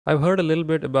I've heard a little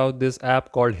bit about this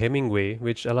app called Hemingway,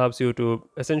 which allows you to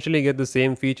essentially get the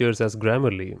same features as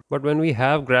Grammarly. But when we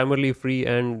have Grammarly free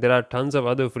and there are tons of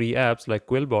other free apps like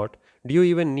Quillbot, do you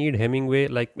even need Hemingway?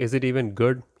 Like, is it even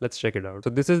good? Let's check it out. So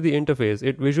this is the interface.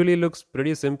 It visually looks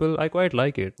pretty simple. I quite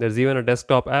like it. There's even a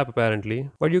desktop app apparently,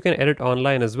 but you can edit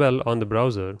online as well on the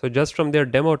browser. So just from their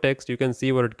demo text, you can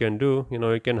see what it can do.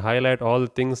 It can highlight all the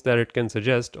things that it can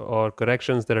suggest or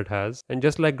corrections that it has. And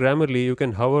just like Grammarly, you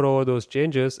can hover over those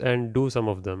changes and do some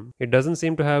of them. It doesn't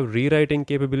seem to have rewriting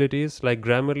capabilities like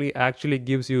Grammarly actually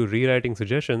gives you rewriting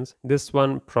suggestions. This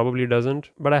one probably doesn't,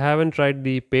 but I haven't tried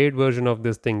the paid version of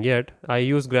this thing yet. I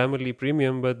use Grammarly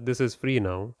Premium, but this is free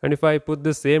now. And if I put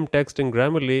the same text in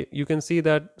Grammarly, you can see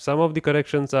that some of the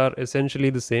corrections are essentially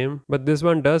the same, but this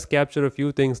one does capture a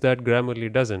few things that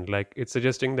Grammarly doesn't, like it's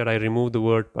suggesting that I remove the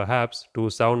word perhaps to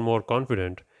sound more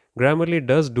confident. Grammarly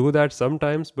does do that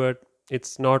sometimes, but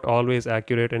it's not always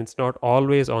accurate and it's not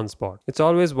always on spot. It's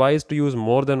always wise to use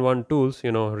more than one tools,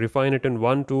 refine it in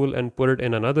one tool and put it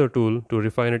in another tool to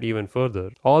refine it even further.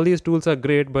 All these tools are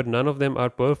great, but none of them are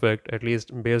perfect, at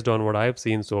least based on what I've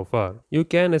seen so far. You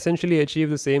can essentially achieve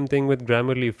the same thing with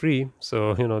Grammarly free,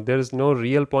 so there is no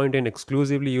real point in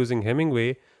exclusively using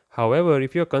Hemingway. However,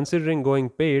 if you're considering going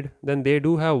paid, then they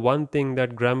do have one thing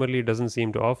that Grammarly doesn't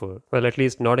seem to offer. Well, at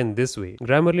least not in this way.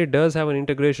 Grammarly does have an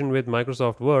integration with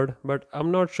Microsoft Word, but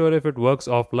I'm not sure if it works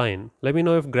offline. Let me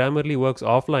know if Grammarly works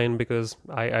offline because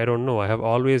I don't know. I have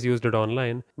always used it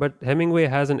online. But Hemingway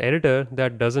has an editor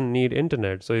that doesn't need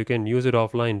internet, so you can use it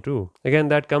offline too. Again,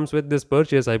 that comes with this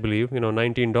purchase, I believe,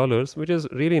 $19, which is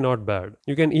really not bad.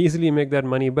 You can easily make that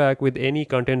money back with any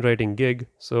content writing gig.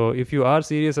 So if you are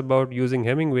serious about using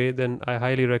Hemingway, then I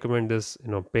highly recommend this,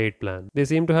 paid plan. They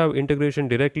seem to have integration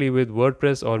directly with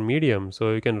WordPress or Medium,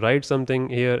 so you can write something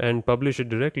here and publish it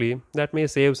directly. That may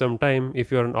save some time if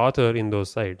you're an author in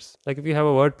those sites. Like if you have a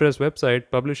WordPress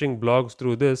website, publishing blogs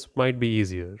through this might be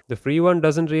easier. The free one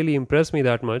doesn't really impress me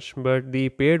that much, but the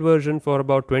paid version for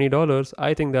about $20,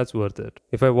 I think that's worth it.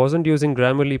 If I wasn't using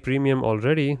Grammarly Premium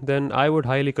already, then I would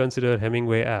highly consider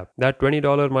Hemingway app. That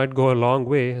 $20 might go a long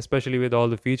way, especially with all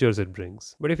the features it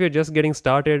brings. But if you're just getting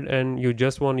started and you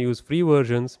just want to use free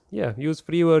versions, yeah, use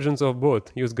free versions of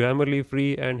both. Use Grammarly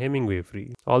free and Hemingway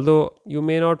free. Although you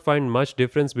may not find much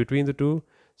difference between the two,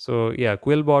 so yeah,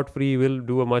 Quillbot free will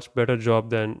do a much better job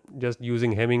than just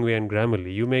using Hemingway and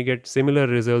Grammarly. You may get similar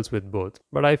results with both.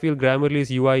 But I feel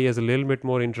Grammarly's UI is a little bit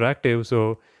more interactive,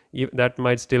 so that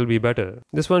might still be better.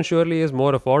 This one surely is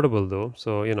more affordable though,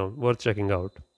 so worth checking out.